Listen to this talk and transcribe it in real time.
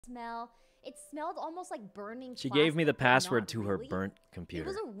smell. It smelled almost like burning. She gave me the plastic, but password not to her really. burnt computer. It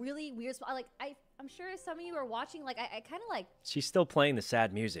was a really weird smell. Like I'm sure some of you are watching. Like I kind of like. She's still playing the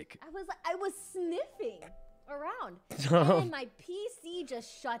sad music. I was sniffing around, and then my PC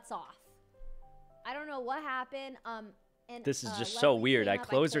just shuts off. I don't know what happened. And this is just Leslie so weird. came I up,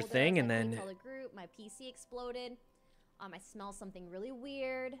 closed her told thing, us, and then tell the group, my PC exploded. I smelled something really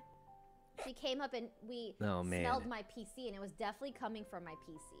weird. She came up and we smelled my PC, and it was definitely coming from my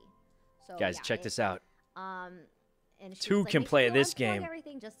PC. So guys, yeah, check this out. And she Two was like, can "Make play sure you this unplug game."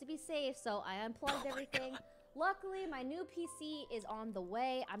 everything just to be safe. So I unplugged everything. Luckily, my new PC is on the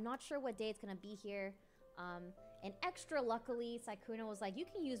way. I'm not sure what day it's gonna be here. And extra luckily, Sykkuno was like, "You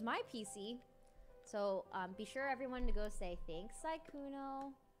can use my PC." So be sure everyone to go say thanks,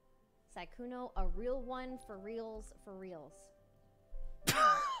 Sykkuno. Sykkuno, a real one for reals, for reals.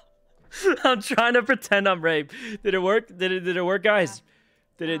 I'm trying to pretend I'm Rae. Did it work? Did it work, guys?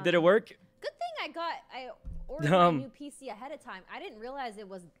 Yeah. Did it work? Good thing I ordered my new PC ahead of time. I didn't realize it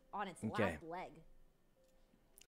was on its last leg.